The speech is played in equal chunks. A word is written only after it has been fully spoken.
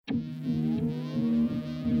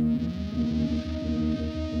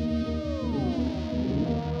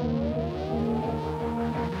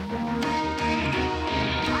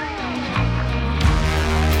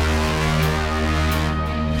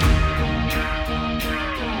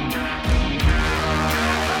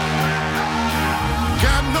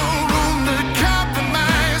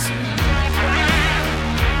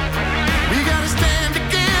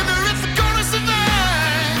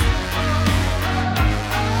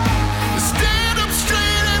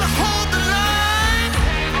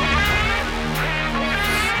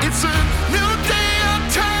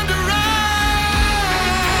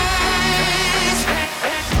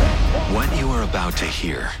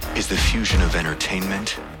fusion of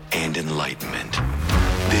entertainment and enlightenment.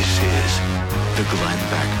 This is the Glenn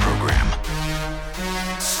Beck Program.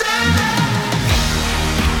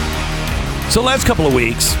 So last couple of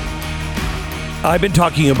weeks, I've been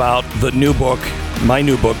talking about the new book, my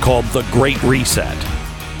new book called The Great Reset.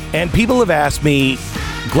 And people have asked me,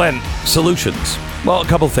 Glenn, solutions. Well, a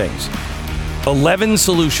couple things. 11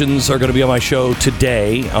 solutions are going to be on my show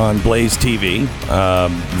today on Blaze TV,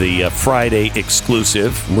 the Friday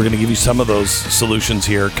exclusive. We're going to give you some of those solutions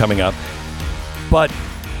here coming up. But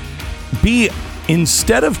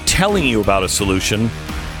instead of telling you about a solution,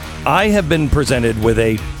 I have been presented with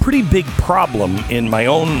a pretty big problem in my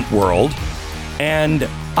own world, and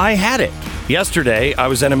I had it. Yesterday, I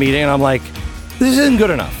was at a meeting, and I'm like, this isn't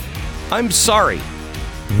good enough. I'm sorry.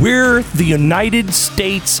 We're the United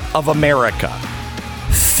States of America.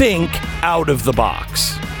 Think out of the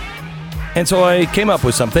box. And so I came up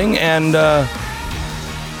with something, and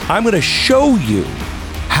I'm going to show you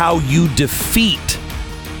how you defeat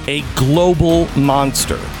a global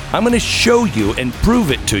monster. I'm going to show you and prove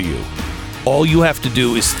it to you. All you have to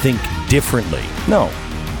do is think differently. No.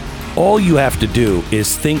 All you have to do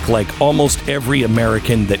is think like almost every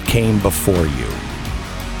American that came before you.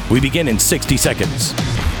 We begin in 60 seconds.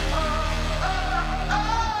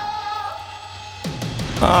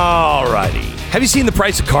 Alrighty. Have you seen the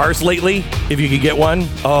price of cars lately? If you could get one?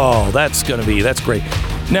 Oh, that's great.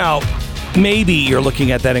 Now, maybe you're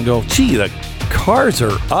looking at that and go, gee, the cars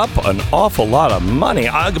are up an awful lot of money.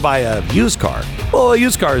 I'll buy a used car. Well,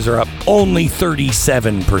 used cars are up only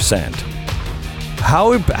 37%.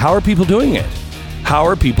 How are people doing it? How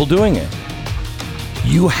are people doing it?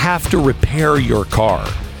 You have to repair your car.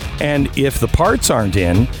 And if the parts aren't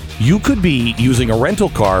in, you could be using a rental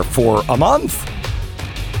car for a month.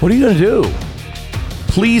 What are you going to do?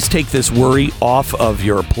 Please take this worry off of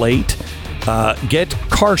your plate. Get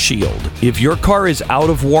Car Shield. If your car is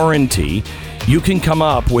out of warranty, you can come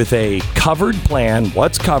up with a covered plan,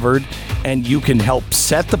 what's covered, and you can help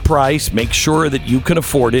set the price, make sure that you can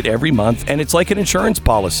afford it every month, and it's like an insurance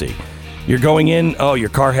policy. You're going in, oh, your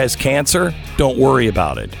car has cancer? Don't worry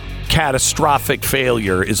about it. Catastrophic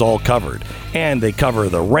failure is all covered. And they cover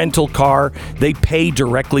the rental car. They pay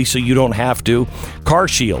directly so you don't have to. Car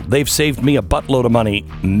Shield, they've saved me a buttload of money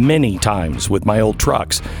many times with my old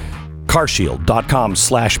trucks.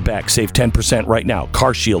 Carshield.com/Beck. Save 10% right now.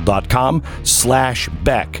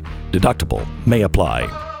 Carshield.com/Beck. Deductible may apply.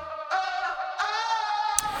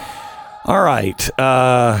 All right.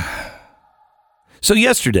 So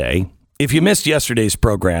yesterday, if you missed yesterday's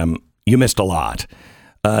program, you missed a lot.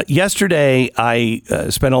 Yesterday, I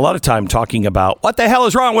spent a lot of time talking about what the hell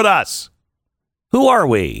is wrong with us? Who are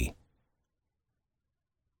we?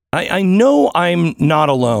 I know I'm not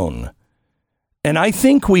alone. And I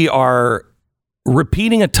think we are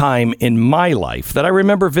repeating a time in my life that I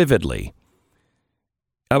remember vividly.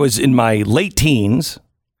 I was in my late teens,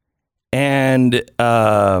 and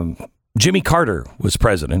Jimmy Carter was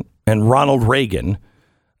president, and Ronald Reagan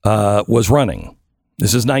was running.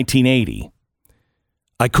 This is 1980.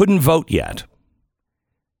 I couldn't vote yet,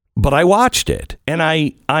 but I watched it, and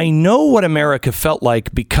I know what America felt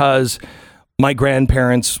like because my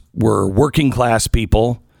grandparents were working class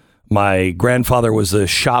people. My grandfather was a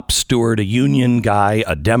shop steward, a union guy,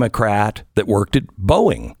 a Democrat that worked at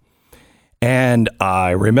Boeing. And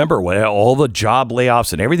I remember all the job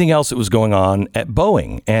layoffs and everything else that was going on at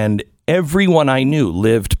Boeing, and everyone I knew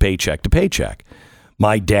lived paycheck to paycheck.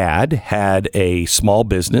 My dad had a small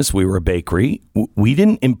business. We were a bakery. We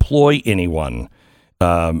didn't employ anyone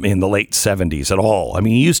in the late 70s at all. I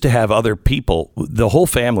mean, he used to have other people. The whole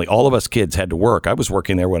family, all of us kids had to work. I was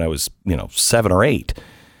working there when I was, 7 or 8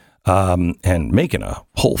 and making a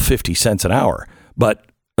whole 50 cents an hour. But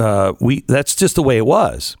that's just the way it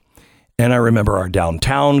was. And I remember our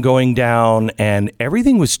downtown going down and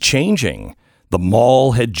everything was changing. The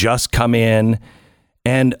mall had just come in.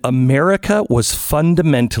 And America was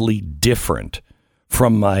fundamentally different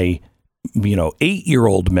from my,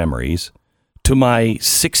 8-year-old memories to my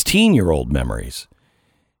 16-year-old memories.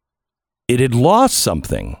 It had lost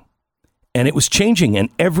something, and it was changing, and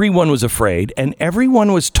everyone was afraid, and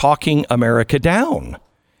everyone was talking America down.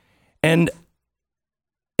 And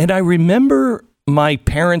I remember my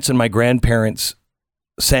parents and my grandparents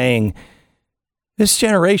saying, this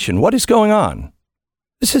generation, what is going on?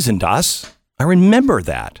 This isn't us. I remember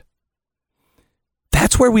that.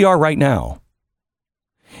 That's where we are right now.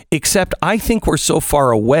 Except I think we're so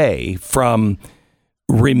far away from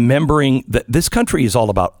remembering that this country is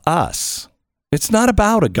all about us. It's not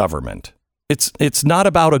about a government. It's not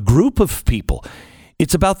about a group of people.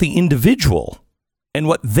 It's about the individual and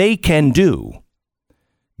what they can do.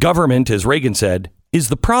 Government, as Reagan said, is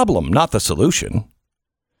the problem, not the solution.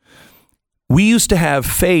 We used to have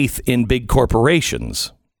faith in big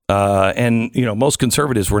corporations. And, most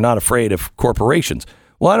conservatives were not afraid of corporations.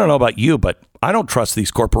 Well, I don't know about you, but I don't trust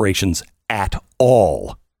these corporations at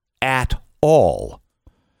all. At all.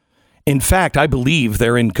 In fact, I believe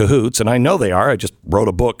they're in cahoots, and I know they are. I just wrote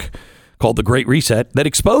a book called The Great Reset that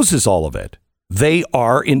exposes all of it. They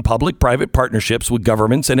are in public-private partnerships with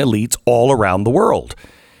governments and elites all around the world.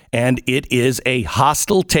 And it is a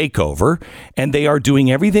hostile takeover, and they are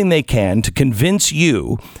doing everything they can to convince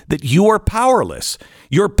you that you are powerless.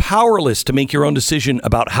 You're powerless to make your own decision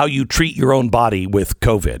about how you treat your own body with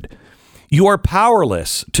COVID. You are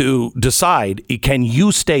powerless to decide, can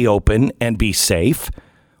you stay open and be safe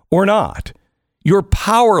or not? You're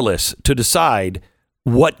powerless to decide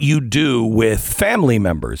what you do with family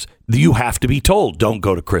members. You have to be told, don't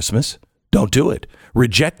go to Christmas. Don't do it.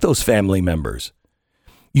 Reject those family members.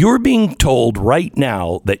 You're being told right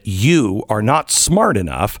now that you are not smart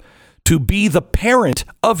enough to be the parent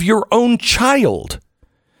of your own child.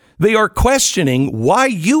 They are questioning why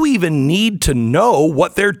you even need to know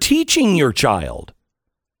what they're teaching your child.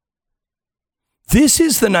 This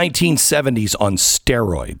is the 1970s on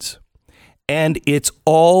steroids, and it's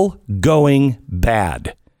all going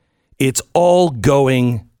bad. It's all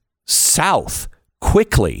going south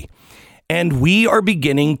quickly, and we are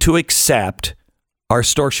beginning to accept our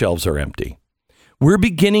store shelves are empty. We're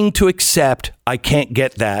beginning to accept I can't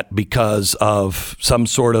get that because of some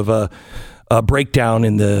sort of a breakdown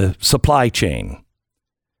in the supply chain.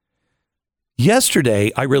 Yesterday,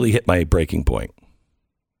 I really hit my breaking point.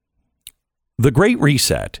 The Great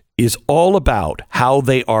Reset is all about how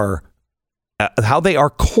they are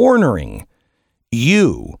cornering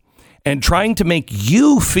you and trying to make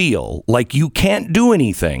you feel like you can't do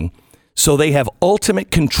anything. So they have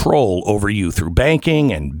ultimate control over you through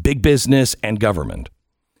banking and big business and government.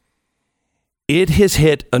 It has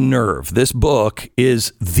hit a nerve. This book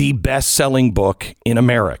is the best-selling book in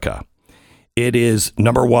America. It is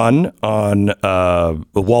number one on the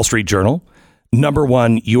Wall Street Journal, number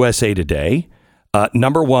one USA Today,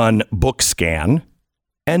 number one Book Scan,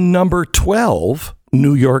 and number 12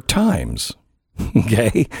 New York Times.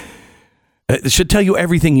 Okay? It should tell you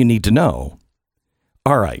everything you need to know.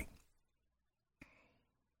 All right.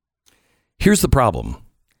 Here's the problem.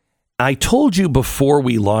 I told you before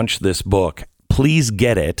we launched this book, please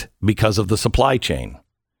get it because of the supply chain.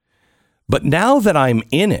 But now that I'm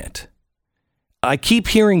in it, I keep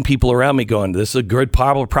hearing people around me going, this is a good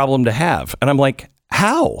problem to have. And I'm like,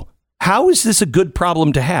 how? How is this a good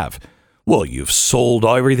problem to have? Well, you've sold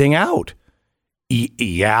everything out.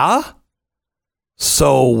 Yeah?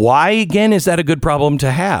 So why, again, is that a good problem to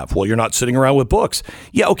have? Well, you're not sitting around with books.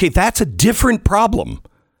 Yeah, okay, that's a different problem.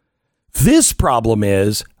 This problem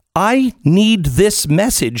is I need this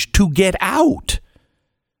message to get out.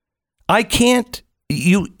 I can't,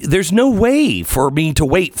 there's no way for me to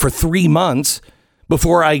wait for 3 months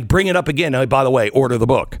before I bring it up again. Oh, by the way, order the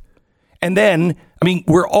book. And then,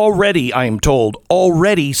 we're already, I am told,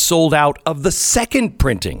 already sold out of the second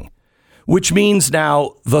printing, which means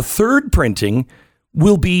now the third printing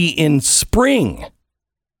will be in spring.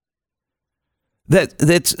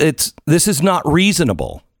 This is not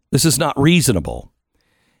reasonable. This is not reasonable.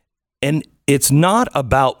 And it's not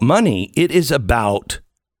about money. It is about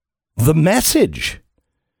the message.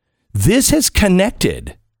 This has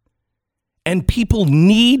connected, and people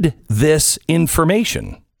need this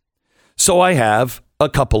information. So I have a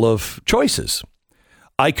couple of choices.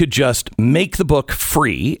 I could just make the book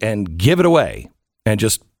free and give it away and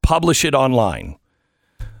just publish it online.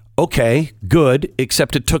 Okay, good,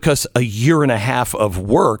 except it took us a year and a half of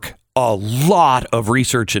work, a lot of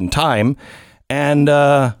research and time. And,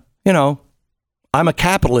 I'm a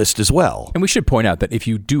capitalist as well. And we should point out that if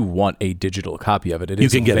you do want a digital copy of it, it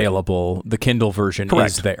is available. The Kindle version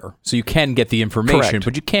is there. So you can get the information,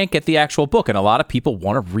 but you can't get the actual book. And a lot of people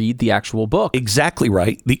want to read the actual book. Exactly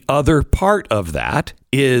right. The other part of that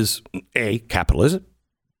is A, capitalism.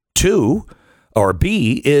 2, or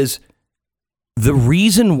B, is the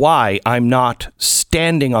reason why I'm not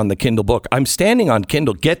standing on the Kindle book. I'm standing on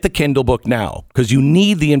Kindle. Get the Kindle book now because you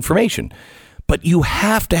need the information. But you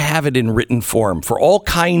have to have it in written form for all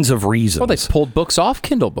kinds of reasons. Well, they've pulled books off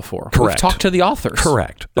Kindle before. Correct. We've talked to the authors.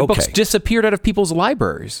 Correct. The books disappeared out of people's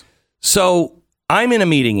libraries. So I'm in a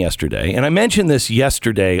meeting yesterday, and I mentioned this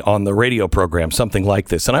yesterday on the radio program, something like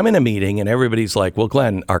this. And I'm in a meeting, and everybody's like, well,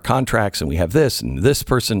 Glenn, our contracts, and we have this, and this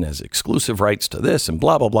person has exclusive rights to this, and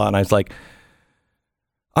blah, blah, blah. And I was like,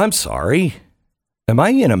 I'm sorry. Am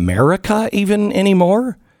I in America even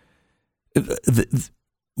anymore?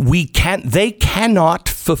 they cannot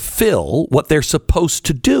fulfill what they're supposed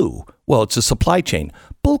to do. Well, it's a supply chain.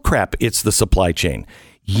 Bullcrap, it's the supply chain.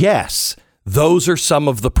 Yes, those are some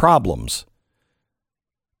of the problems.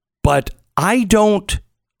 But I don't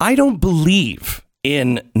believe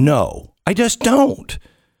in no. I just don't.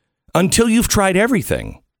 Until you've tried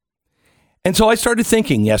everything. And so I started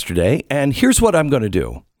thinking yesterday, and here's what I'm going to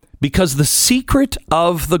do. Because the secret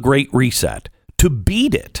of the Great Reset, to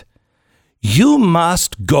beat it, you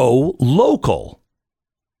must go local.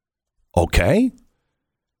 Okay?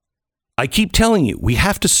 I keep telling you, we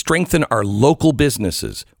have to strengthen our local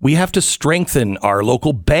businesses. We have to strengthen our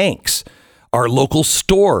local banks, our local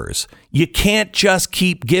stores. You can't just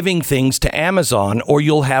keep giving things to Amazon, or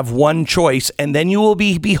you'll have one choice, and then you will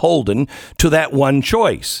be beholden to that one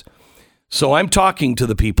choice. So I'm talking to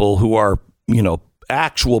the people who are,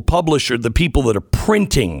 actual publisher, the people that are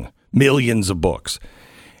printing millions of books.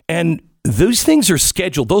 And those things are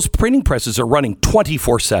scheduled. Those printing presses are running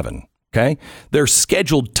 24/7. Okay. They're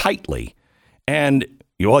scheduled tightly. And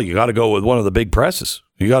you got to go with one of the big presses.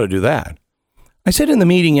 You got to do that. I said in the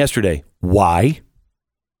meeting yesterday, why?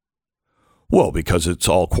 Well, because it's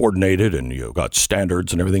all coordinated and you've got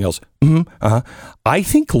standards and everything else. I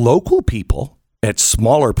think local people at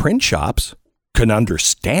smaller print shops can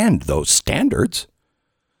understand those standards.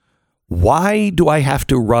 Why do I have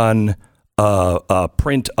to run a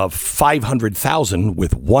print of 500,000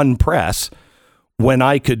 with one press when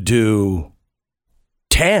I could do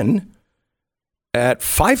 10 at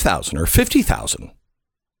 5,000 or 50,000?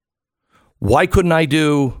 Why couldn't I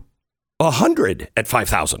do 100 at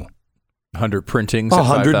 5,000? 100 printings at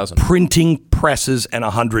 5,000. 100 printing presses and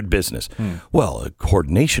 100 business. Well,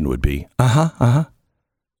 coordination would be,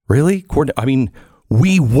 Really? I mean,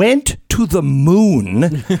 we went to the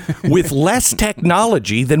moon with less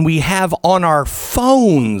technology than we have on our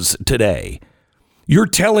phones today. You're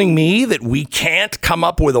telling me that we can't come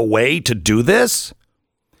up with a way to do this?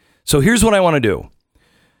 So here's what I want to do.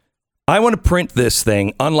 I want to print this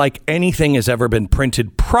thing unlike anything has ever been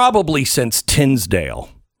printed, probably since Tinsdale.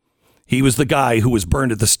 He was the guy who was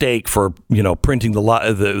burned at the stake for, printing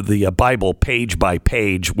the Bible page by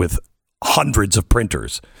page with hundreds of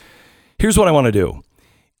printers. Here's what I want to do.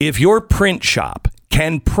 If your print shop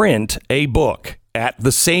can print a book at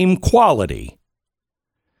the same quality,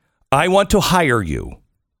 I want to hire you.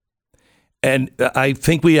 And I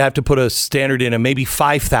think we have to put a standard in of maybe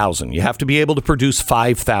 5,000. You have to be able to produce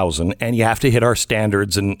 5,000, and you have to hit our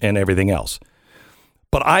standards and everything else.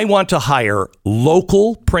 But I want to hire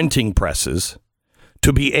local printing presses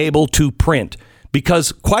to be able to print,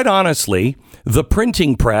 because quite honestly, the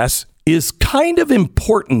printing press is kind of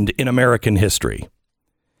important in American history.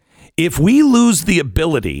 If we lose the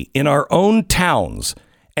ability in our own towns,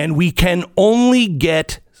 and we can only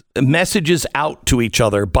get messages out to each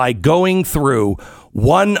other by going through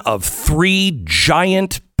one of 3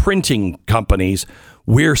 giant printing companies,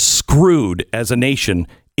 we're screwed as a nation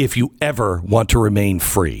if you ever want to remain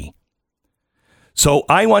free. So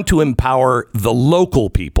I want to empower the local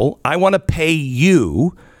people. I want to pay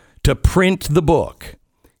you to print the book.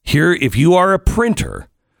 Here, if you are a printer,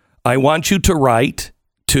 I want you to write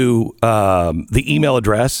to the email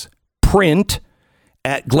address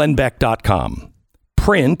print@glennbeck.com.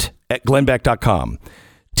 print@glennbeck.com.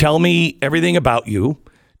 Tell me everything about you.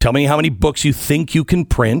 Tell me how many books you think you can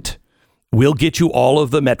print. We'll get you all of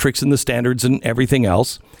the metrics and the standards and everything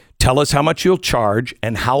else. Tell us how much you'll charge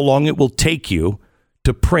and how long it will take you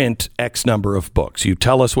to print X number of books. You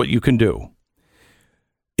tell us what you can do.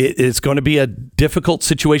 It's going to be a difficult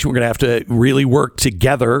situation. We're going to have to really work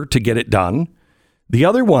together to get it done. The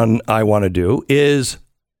other one I want to do is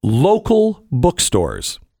local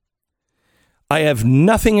bookstores. I have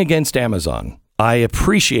nothing against Amazon. I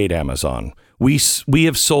appreciate Amazon. We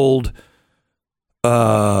have sold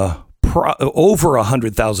over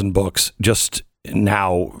 100,000 books just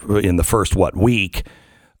now in the first week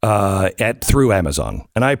through Amazon,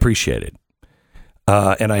 and I appreciate it.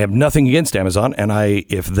 And I have nothing against Amazon. And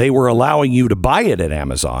if they were allowing you to buy it at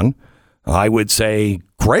Amazon, I would say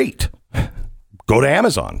great, go to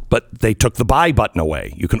Amazon. But they took the buy button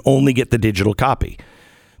away. You can only get the digital copy,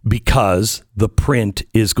 because the print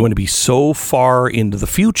is going to be so far into the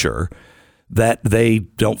future that they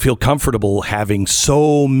don't feel comfortable having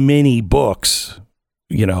so many books,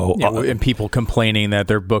 and people complaining that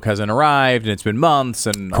their book hasn't arrived and it's been months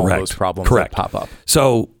and all those problems that pop up.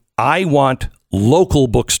 So I want local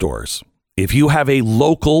bookstores. If you have a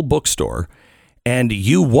local bookstore and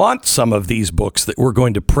you want some of these books that we're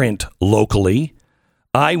going to print locally,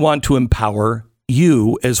 I want to empower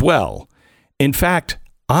you as well. In fact,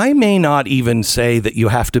 I may not even say that you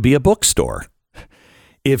have to be a bookstore.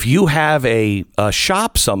 if you have a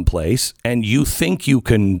shop someplace and you think you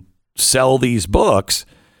can sell these books,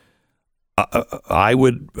 I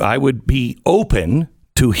would be open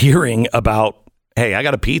to hearing about, hey, I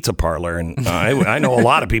got a pizza parlor, and I know a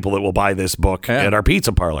lot of people that will buy this book at our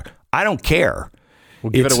pizza parlor. I don't care.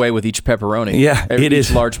 We'll give it away with each pepperoni. Yeah, it is.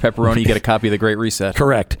 Each large pepperoni, you get a copy of The Great Reset.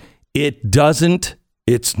 Correct.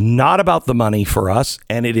 It's not about the money for us,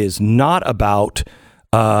 and it is not about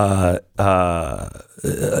any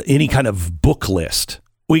kind of book list.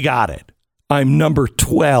 We got it. I'm number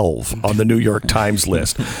 12 on the New York Times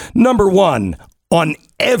list. Number 1 on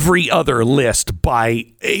every other list by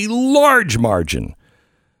a large margin.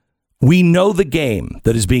 We know the game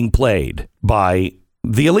that is being played by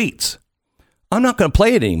the elites. I'm not going to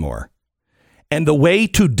play it anymore. And the way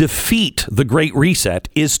to defeat the Great Reset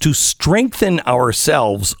is to strengthen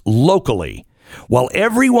ourselves locally. While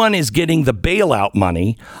everyone is getting the bailout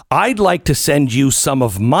money, I'd like to send you some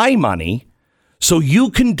of my money so you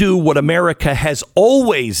can do what America has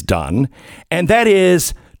always done, and that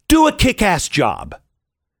is do a kick-ass job.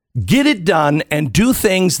 Get it done and do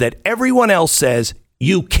things that everyone else says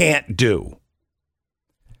you can't do.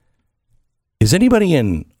 Is anybody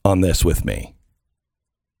in on this with me?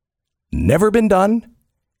 Never been done.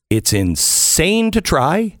 It's insane to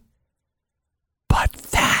try, but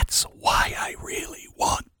that's why I really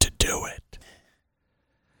want to do it.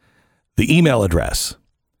 The email address,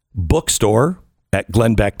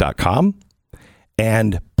 bookstore@glennbeck.com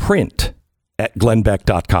and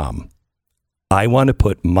print@glennbeck.com. I want to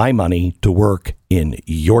put my money to work in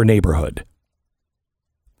your neighborhood.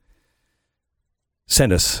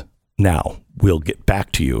 Send us now. We'll get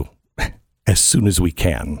back to you as soon as we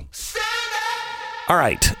can. All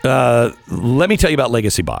right. Let me tell you about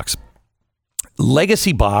Legacy Box.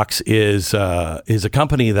 Legacy Box is a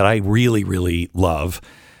company that I really, really love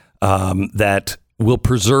that will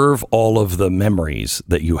preserve all of the memories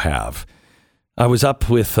that you have. I was up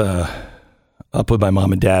with my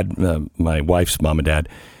mom and dad, my wife's mom and dad,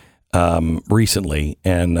 recently,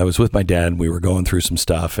 and I was with my dad. We were going through some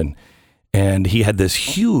stuff, and he had this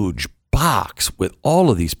huge box with all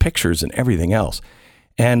of these pictures and everything else.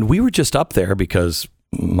 And we were just up there because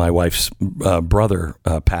my wife's brother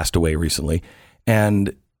passed away recently.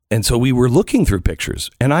 And so we were looking through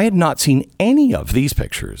pictures, and I had not seen any of these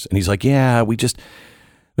pictures. And he's like, yeah, we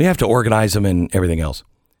have to organize them and everything else.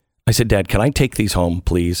 I said, Dad, can I take these home,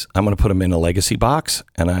 please? I'm going to put them in a Legacy Box,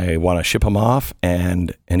 and I want to ship them off.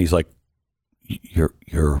 And he's like, your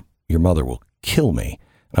mother will kill me.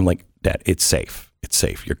 I'm like, Dad, it's safe. It's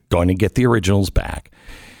safe. You're going to get the originals back.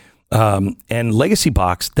 And Legacy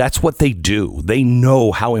Box, that's what they do. They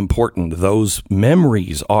know how important those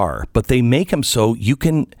memories are, but they make them so you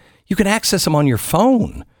can access them on your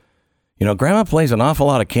phone. You know, Grandma plays an awful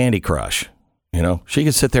lot of Candy Crush. You know, she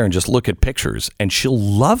can sit there and just look at pictures, and she'll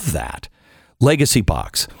love that. Legacy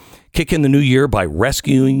Box. Kick in the new year by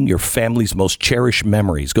rescuing your family's most cherished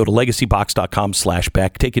memories. Go to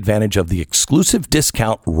legacybox.com/Beck. Take advantage of the exclusive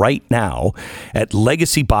discount right now at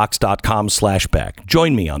legacybox.com/Beck.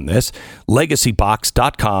 Join me on this.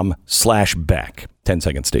 legacybox.com/Beck.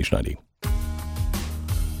 10-second station ID.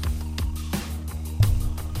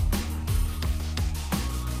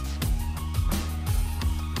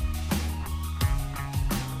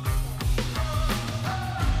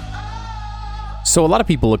 So a lot of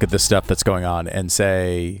people look at this stuff that's going on and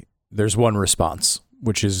say there's one response,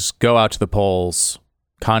 which is go out to the polls,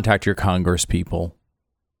 contact your Congress people,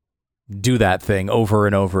 do that thing over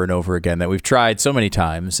and over and over again that we've tried so many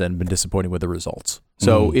times and been disappointed with the results.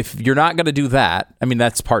 So if you're not going to do that, I mean,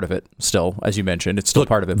 that's part of it still, as you mentioned, it's still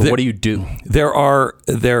part of it. But what do you do? There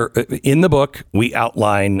in the book, we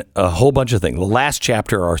outline a whole bunch of things. The last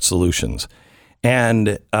chapter are solutions.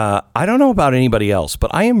 And I don't know about anybody else, but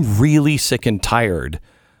I am really sick and tired.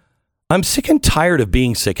 I'm sick and tired of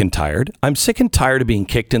being sick and tired. I'm sick and tired of being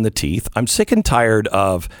kicked in the teeth. I'm sick and tired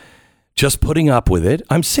of just putting up with it.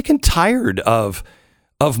 I'm sick and tired of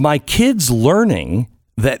my kids learning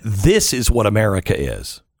that this is what America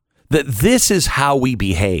is, that this is how we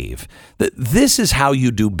behave, that this is how you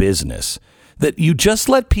do business, that you just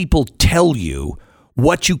let people tell you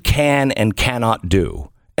what you can and cannot do.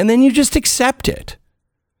 And then you just accept it.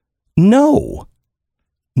 No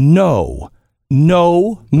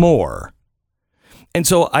more. And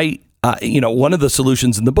so one of the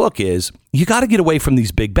solutions in the book is you got to get away from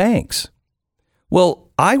these big banks. Well,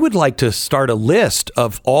 I would like to start a list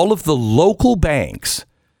of all of the local banks.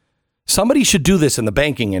 Somebody should do this in the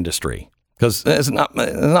banking industry because it's not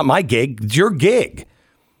my gig. It's your gig.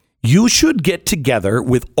 You should get together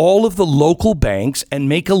with all of the local banks and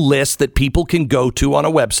make a list that people can go to on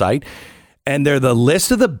a website And they're the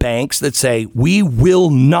list of the banks that say, we will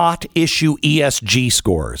not issue ESG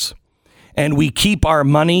scores. And we keep our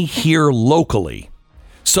money here locally.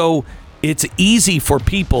 So it's easy for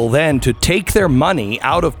people then to take their money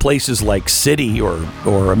out of places like Citi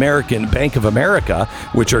or American Bank of America,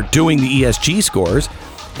 which are doing the ESG scores,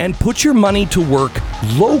 and put your money to work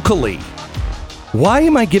locally. Why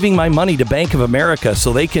am I giving my money to Bank of America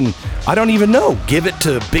so they can, I don't even know, give it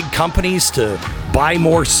to big companies to buy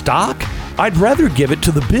more stock? I'd rather give it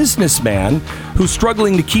to the businessman who's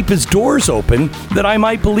struggling to keep his doors open that I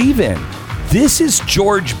might believe in. This is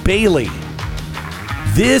George Bailey.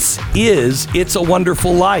 This is It's a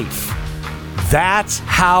Wonderful Life. That's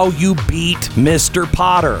how you beat Mr.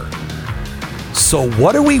 Potter. So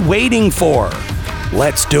what are we waiting for?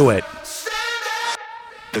 Let's do it.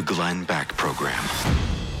 The Glenn Beck Program.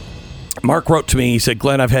 Mark wrote to me, he said,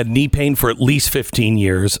 Glenn, I've had knee pain for at least 15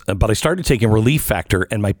 years, but I started taking Relief Factor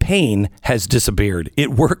and my pain has disappeared.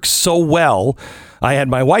 It works so well. I had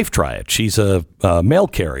my wife try it. She's a mail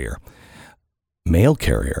carrier. Mail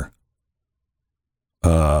carrier?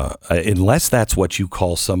 Unless that's what you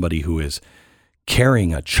call somebody who is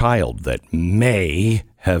carrying a child that may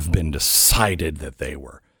have been decided that they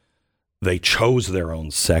chose their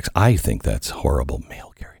own sex. I think that's horrible.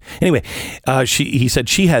 Mail carrier. Anyway, he said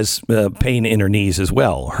she has pain in her knees as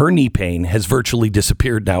well. Her knee pain has virtually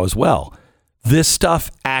disappeared now as well. This stuff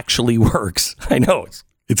actually works. I know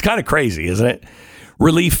it's kind of crazy, isn't it?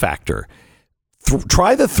 Relief Factor.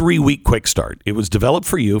 Try the 3-week quick start. It was developed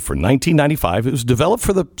for you for $19.95. It was developed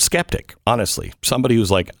for the skeptic, honestly. Somebody who's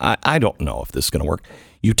like, I don't know if this is going to work.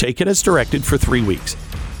 You take it as directed for 3 weeks.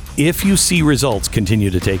 If you see results, continue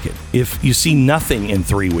to take it. If you see nothing in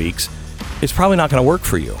 3 weeks, it's probably not going to work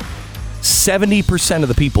for you. 70% of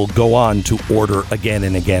the people go on to order again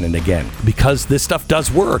and again and again because this stuff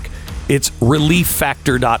does work. It's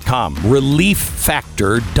relieffactor.com,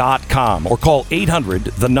 relieffactor.com, or call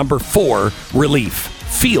 800-4-RELIEF.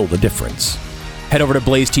 Feel the difference. Head over to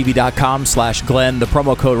blazetv.com/Glenn. The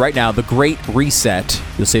promo code right now, The Great Reset.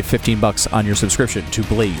 You'll save $15 on your subscription to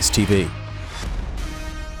Blaze TV.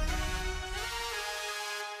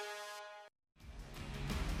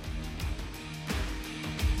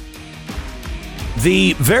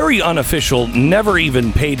 The very unofficial, never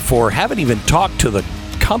even paid for, haven't even talked to the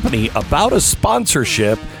company about a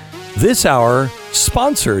sponsorship this hour,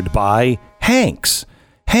 sponsored by Hank's.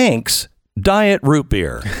 Hank's Diet Root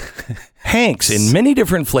Beer. Hank's in many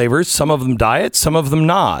different flavors, some of them diet, some of them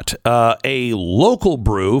not. A local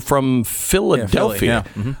brew from Philadelphia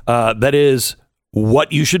that is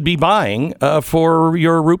what you should be buying for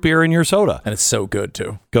your root beer and your soda. And it's so good,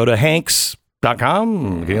 too. Go to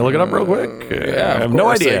Hanks.com. Can you look it up real quick? Yeah, I have no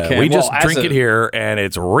idea. We just drink it here, and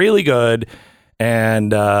it's really good.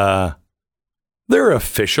 And they're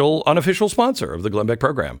unofficial sponsor of the Glenn Beck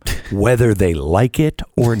program, whether they like it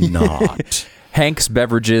or not.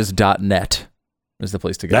 HanksBeverages.net is the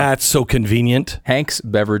place to go. That's so convenient.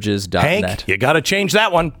 HanksBeverages.net. Hank, you got to change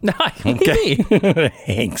that one. Okay.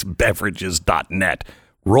 HanksBeverages.net.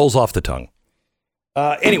 Rolls off the tongue.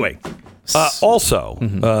 Anyway,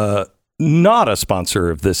 also, not a sponsor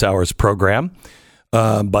of this hour's program,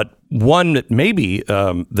 but one that maybe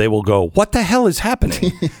they will go, what the hell is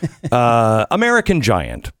happening? American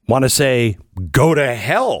Giant. Want to say, go to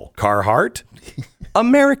hell, Carhartt.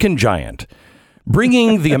 American Giant.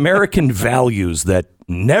 Bringing the American values that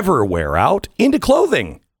never wear out into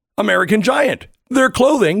clothing. American Giant. Their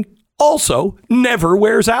clothing also never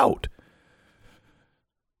wears out.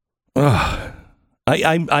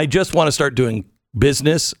 I just want to start doing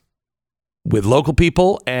business with local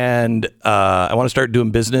people, and I want to start doing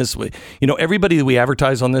business with, everybody that we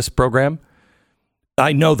advertise on this program.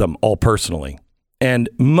 I know them all personally, and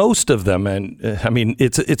most of them, and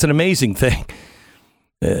it's an amazing thing.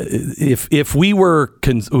 If we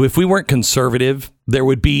weren't conservative, there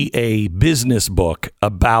would be a business book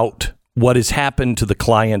about what has happened to the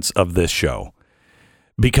clients of this show,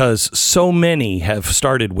 because so many have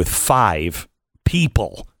started with 5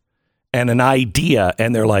 people and an idea,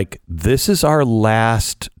 and they're like, this is our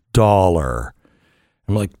last dollar.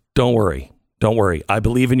 I'm like, don't worry. I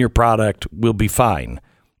believe in your product. We'll be fine.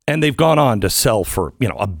 And they've gone on to sell for,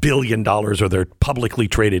 $1 billion, or they're publicly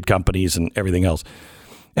traded companies and everything else.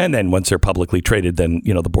 And then once they're publicly traded, then,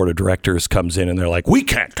 the board of directors comes in and they're like, we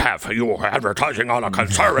can't have you advertising on a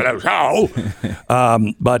conservative show.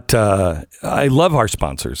 But I love our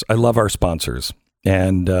sponsors.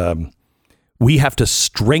 And we have to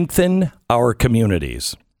strengthen our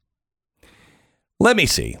communities. Let me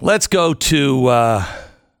see. Let's go to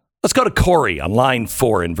Corey on line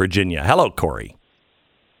 4 in Virginia. Hello, Corey.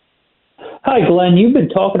 Hi, Glenn. You've been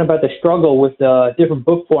talking about the struggle with different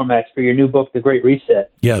book formats for your new book, The Great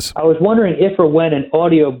Reset. Yes. I was wondering if or when an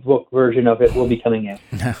audiobook version of it will be coming in.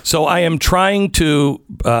 So I am trying to,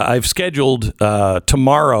 I've scheduled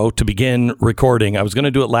tomorrow to begin recording. I was going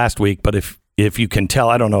to do it last week, but if you can tell,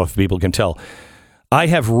 I don't know if people can tell, I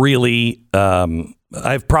have really, I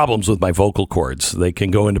have problems with my vocal cords. They can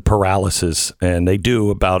go into paralysis, and they do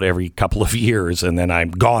about every couple of years, and then I'm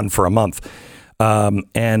gone for a month.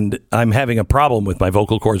 And I'm having a problem with my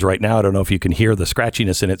vocal cords right now. I don't know if you can hear the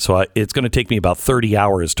scratchiness in it. So it's going to take me about 30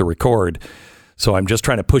 hours to record. So I'm just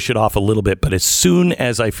trying to push it off a little bit. But as soon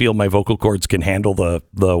as I feel my vocal cords can handle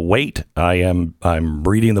the weight, I'm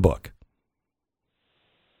reading the book.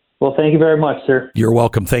 Well, thank you very much, sir. You're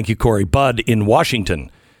welcome. Thank you, Corey. Bud in Washington.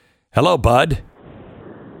 Hello, Bud.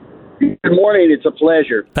 Good morning. It's a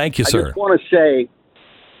pleasure. Thank you, sir. I want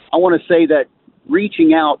to say that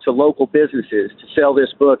reaching out to local businesses to sell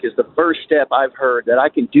this book is the first step I've heard that I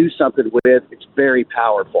can do something with. It's very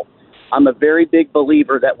powerful. I'm a very big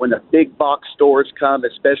believer that when the big box stores come,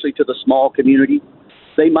 especially to the small community,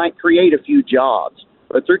 they might create a few jobs,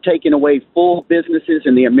 but they're taking away full businesses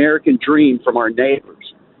and the American dream from our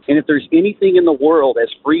neighbors. And if there's anything in the world as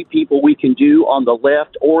free people we can do on the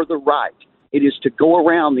left or the right, it is to go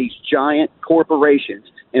around these giant corporations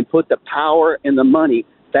and put the power and the money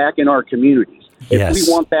back in our communities. Yes. If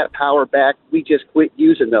we want that power back, we just quit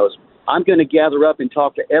using those. I'm going to gather up and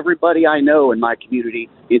talk to everybody I know in my community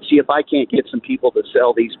and see if I can't get some people to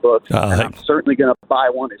sell these books. And I'm certainly going to buy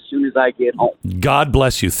one as soon as I get home. God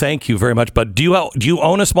bless you. Thank you very much. But do you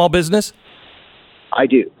own a small business? I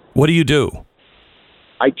do. What do you do?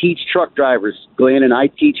 I teach truck drivers, Glenn, and I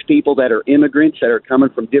teach people that are immigrants that are coming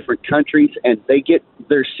from different countries, and they get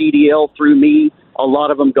their CDL through me. A lot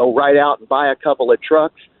of them go right out and buy a couple of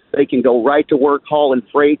trucks. They can go right to work hauling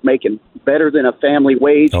freight, making better than a family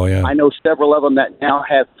wage. Oh, yeah. I know several of them that now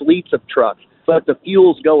have fleets of trucks, but the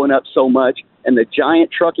fuel's going up so much, and the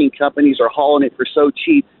giant trucking companies are hauling it for so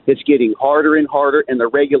cheap, it's getting harder and harder, and the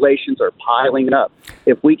regulations are piling up.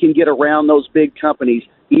 If we can get around those big companies,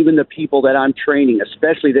 even the people that I'm training,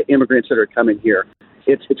 especially the immigrants that are coming here,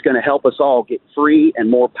 it's going to help us all get free and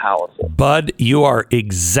more powerful. Bud, you are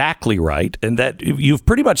exactly right. And that you've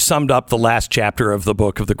pretty much summed up the last chapter of the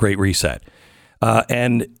book of The Great Reset.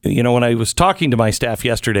 And, you know, when I was talking to my staff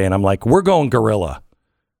yesterday and I'm like, we're going guerrilla.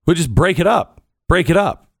 We'll just break it up. Break it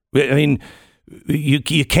up. I mean,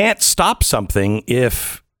 you can't stop something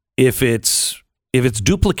if it's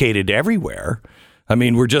duplicated everywhere. I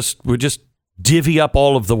mean, we're just divvy up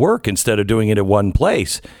all of the work instead of doing it at one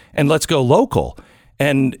place. And let's go local.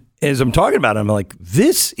 And as I'm talking about it, I'm like,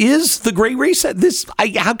 this is the Great Reset.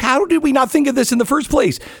 How did we not think of this in the first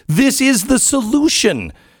place? This is the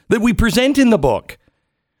solution that we present in the book.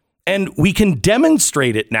 And we can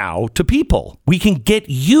demonstrate it now to people. We can get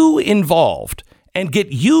you involved and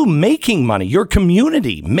get you making money, your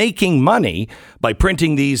community making money by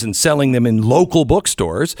printing these and selling them in local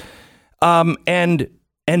bookstores, and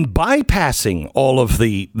bypassing all of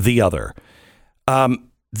the other.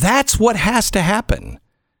 That's what has to happen.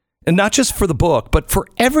 And not just for the book, but for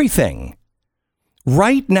everything.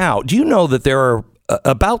 Right now, do you know that there are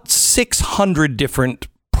about 600 different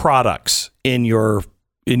products in your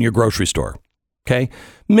grocery store? Okay?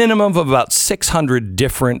 Minimum of about 600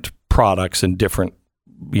 different products and different,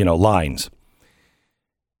 lines.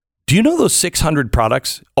 Do you know those 600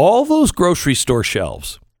 products, all those grocery store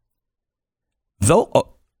shelves, though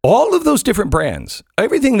all of those different brands,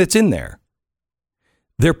 everything that's in there,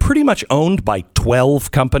 they're pretty much owned by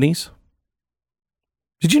 12 companies.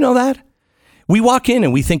 Did you know that? We walk in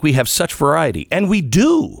and we think we have such variety, and we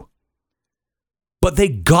do. But they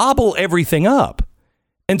gobble everything up.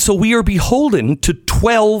 And so we are beholden to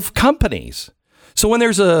 12 companies. So when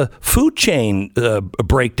there's a food chain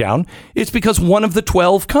breakdown, it's because one of the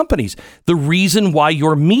 12 companies. The reason why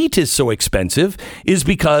your meat is so expensive is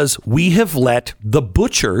because we have let the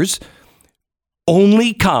butchers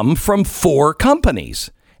only come from 4 companies.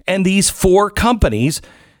 And these 4 companies,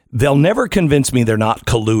 they'll never convince me they're not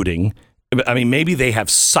colluding. I mean, maybe they have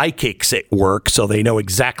psychics at work, so they know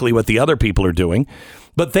exactly what the other people are doing.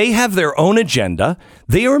 But they have their own agenda.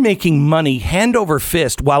 They are making money hand over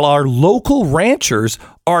fist while our local ranchers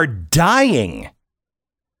are dying.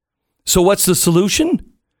 So what's the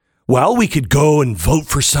solution? Well, we could go and vote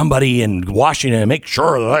for somebody in Washington and make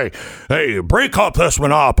sure that they break up this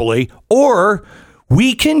monopoly. Or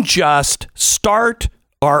we can just start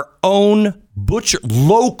our own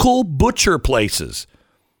local butcher places.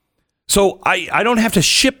 So I don't have to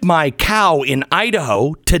ship my cow in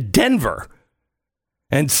Idaho to Denver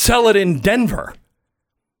and sell it in Denver.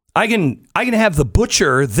 I can have the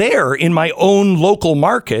butcher there in my own local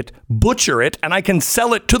market, butcher it, and I can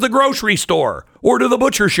sell it to the grocery store or to the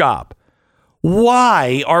butcher shop.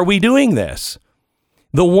 Why are we doing this?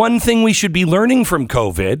 The one thing we should be learning from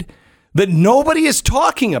COVID that nobody is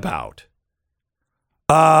talking about.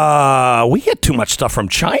 We get too much stuff from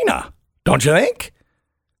China, don't you think?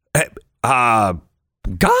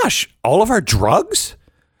 Gosh, all of our drugs?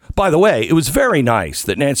 By the way, it was very nice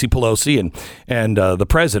that Nancy Pelosi and the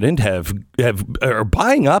president are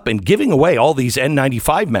buying up and giving away all these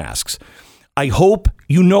N95 masks. I hope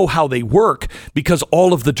you know how they work because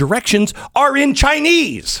all of the directions are in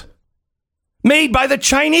Chinese. Made by the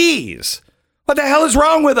Chinese. What the hell is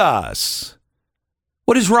wrong with us?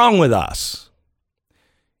 What is wrong with us?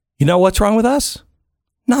 You know what's wrong with us?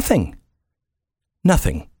 Nothing.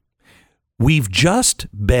 Nothing. We've just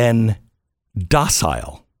been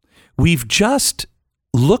docile. We've just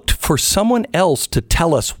looked for someone else to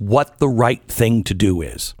tell us what the right thing to do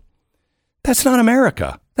is. That's not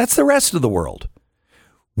America. That's the rest of the world.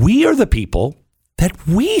 We are the people that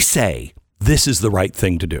we say this is the right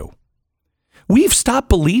thing to do. We've stopped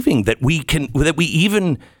believing that we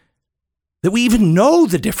even know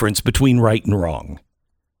the difference between right and wrong.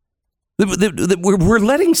 We're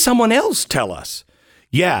letting someone else tell us.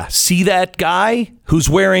 Yeah, see that guy who's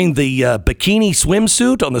wearing the bikini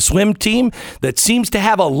swimsuit on the swim team that seems to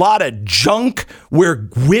have a lot of junk where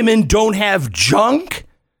women don't have junk?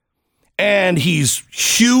 And he's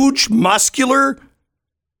huge, muscular.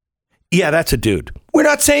 Yeah, that's a dude. We're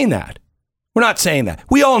not saying that. We're not saying that.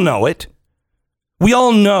 We all know it. We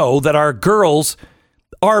all know that our girls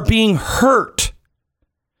are being hurt.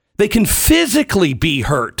 They can physically be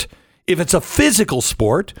hurt if it's a physical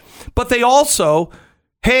sport, but they also,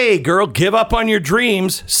 hey, girl, give up on your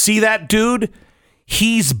dreams. See that dude?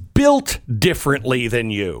 He's built differently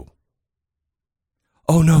than you.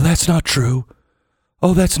 Oh, no, that's not true.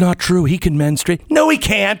 Oh, that's not true. He can menstruate. No, he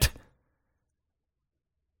can't.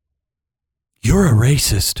 You're a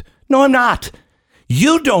racist. No, I'm not.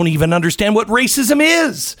 You don't even understand what racism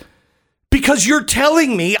is because you're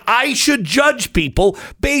telling me I should judge people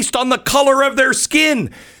based on the color of their skin.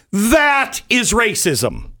 That is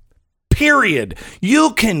racism. Period.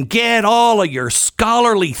 You can get all of your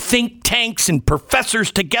scholarly think tanks and professors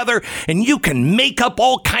together and you can make up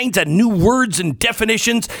all kinds of new words and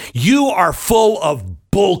definitions. You are full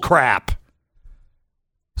of bull crap.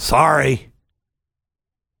 Sorry.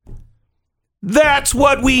 That's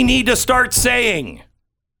what we need to start saying.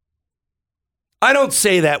 I don't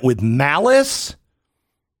say that with malice.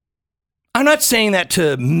 I'm not saying that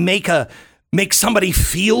to make somebody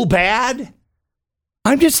feel bad.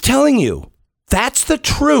 I'm just telling you, that's the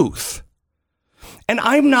truth. And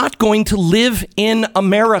I'm not going to live in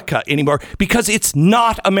America anymore because it's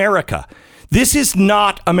not America. This is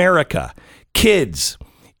not America. Kids,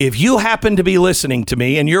 if you happen to be listening to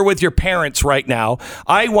me and you're with your parents right now,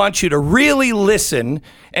 I want you to really listen.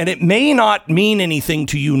 And it may not mean anything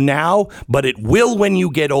to you now, but it will when you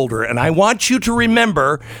get older. And I want you to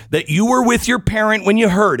remember that you were with your parent when you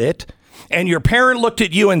heard it. And your parent looked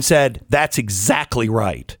at you and said, that's exactly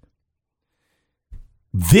right.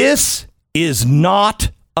 This is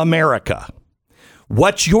not America.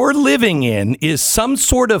 What you're living in is some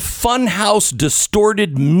sort of funhouse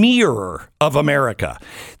distorted mirror of America.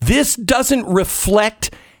 This doesn't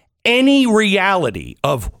reflect any reality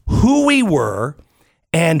of who we were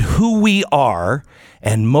and who we are,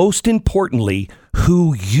 and most importantly,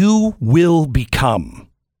 who you will become.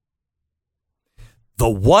 The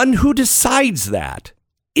one who decides that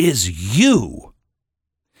is you.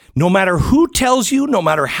 No matter who tells you, no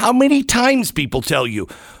matter how many times people tell you,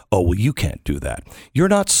 oh, well, you can't do that. You're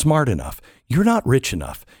not smart enough. You're not rich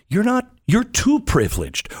enough. You're too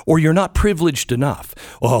privileged, or you're not privileged enough.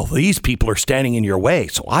 Oh, these people are standing in your way,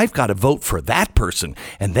 so I've got to vote for that person.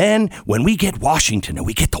 And then when we get Washington and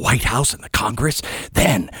we get the White House and the Congress,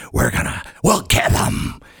 then we'll get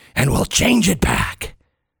them and we'll change it back.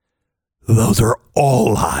 Those are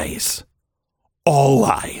all lies. All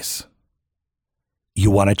lies.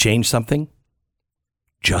 You want to change something?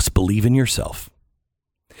 Just believe in yourself.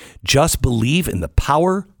 Just believe in the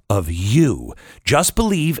power of you. Just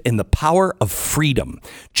believe in the power of freedom.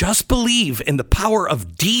 Just believe in the power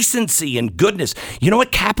of decency and goodness. You know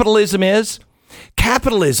what capitalism is?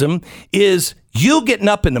 Capitalism is you getting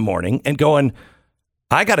up in the morning and going,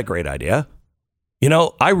 I got a great idea. You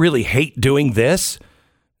know, I really hate doing this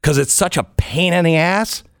because it's such a pain in the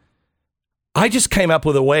ass. I just came up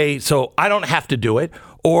with a way so I don't have to do it,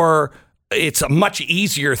 or it's a much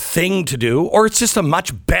easier thing to do, or it's just a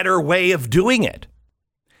much better way of doing it.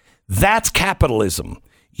 That's capitalism.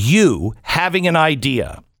 You having an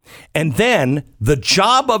idea. And then the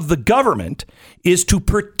job of the government is to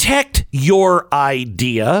protect your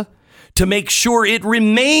idea, to make sure it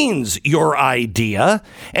remains your idea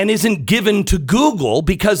and isn't given to Google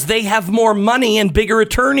because they have more money and bigger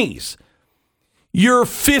attorneys. You're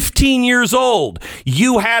 15 years old.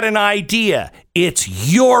 You had an idea.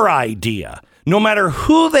 It's your idea. No matter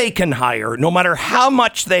who they can hire, no matter how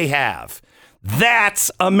much they have.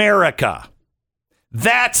 That's America.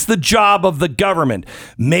 That's the job of the government.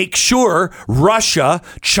 Make sure Russia,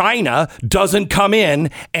 China doesn't come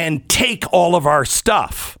in and take all of our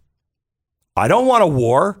stuff. I don't want a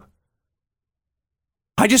war.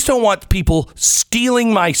 I just don't want people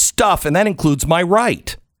stealing my stuff, and that includes my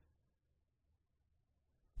right.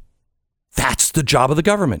 That's the job of the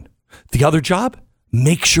government. The other job?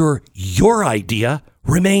 Make sure your idea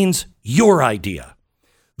remains your idea.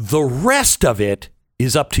 The rest of it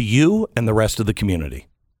is up to you and the rest of the community.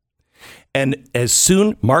 And as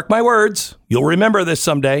soon, mark my words, you'll remember this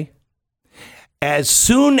someday. As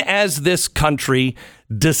soon as this country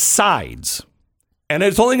decides, and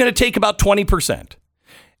it's only going to take about 20%,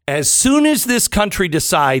 as soon as this country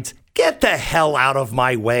decides, get the hell out of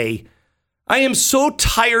my way. I am so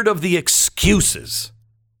tired of the excuses.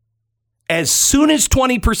 As soon as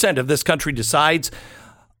 20% of this country decides,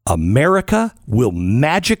 America will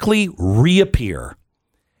magically reappear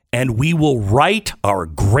and we will write our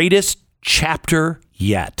greatest chapter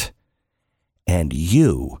yet. And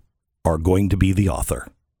you are going to be the author.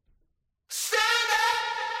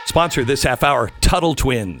 Sponsor this half hour, Tuttle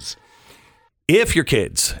Twins. If your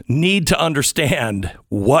kids need to understand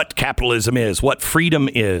what capitalism is, what freedom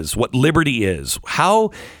is, what liberty is,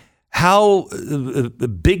 how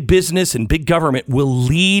big business and big government will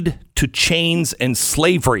lead to chains and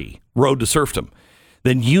slavery, road to serfdom,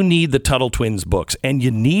 then you need the Tuttle Twins books. And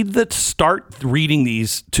you need to start reading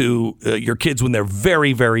these to your kids when they're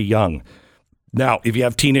very, very young. Now, if you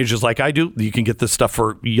have teenagers like I do, you can get this stuff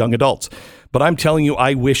for young adults. But I'm telling you,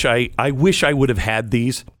 I wish I would have had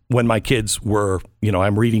these when my kids were,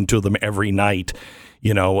 I'm reading to them every night,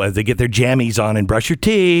 as they get their jammies on and brush your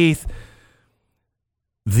teeth.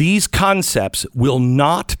 These concepts will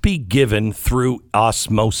not be given through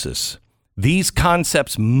osmosis. These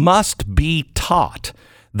concepts must be taught.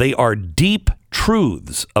 They are deep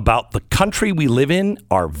truths about the country we live in,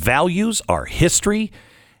 our values, our history,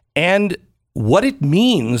 and what it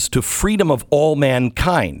means to freedom of all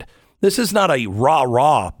mankind. This is not a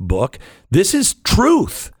rah-rah book. This is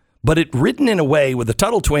truth, but it written in a way with the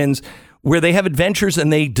Tuttle Twins where they have adventures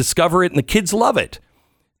and they discover it and the kids love it.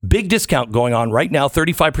 Big discount going on right now,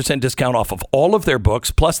 35% discount off of all of their books,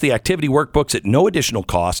 plus the activity workbooks at no additional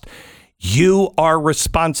cost. You are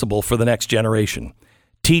responsible for the next generation.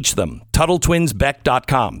 Teach them.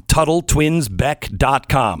 TuttleTwinsBeck.com.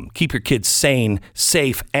 TuttleTwinsBeck.com. Keep your kids sane,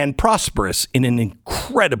 safe, and prosperous in an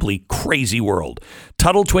incredibly crazy world.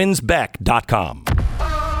 TuttleTwinsBeck.com.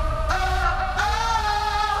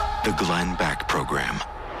 The Glenn Beck Program.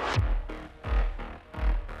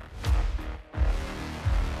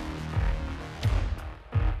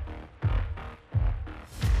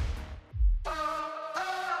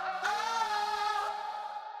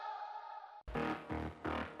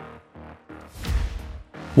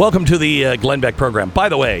 Welcome to the Glenn Beck Program. By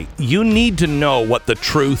the way, you need to know what the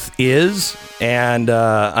truth is. And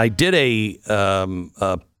I did a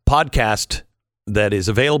podcast that is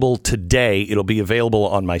available today. It'll be available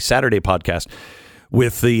on my Saturday podcast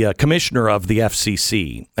with the commissioner of the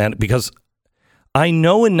FCC. And because I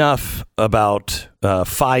know enough about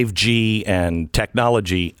 5G and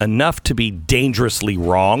technology, enough to be dangerously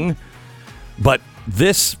wrong. But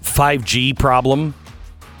this 5G problem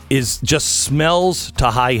just smells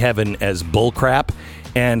to high heaven as bullcrap.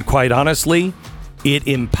 And quite honestly, it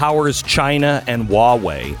empowers China and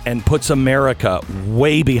Huawei and puts America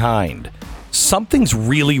way behind. Something's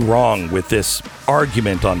really wrong with this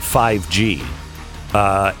argument on 5G.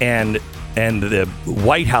 And the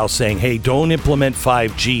White House saying, hey, don't implement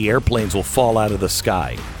 5G. Airplanes will fall out of the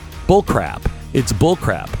sky. Bullcrap. It's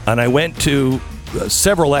bullcrap. And I went to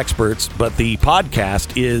several experts, but the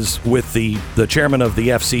podcast is with the chairman of the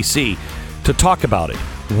FCC to talk about it.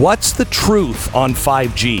 What's the truth on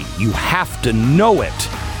 5G? You have to know it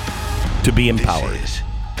to be empowered. This is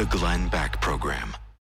the Glenn Beck Program.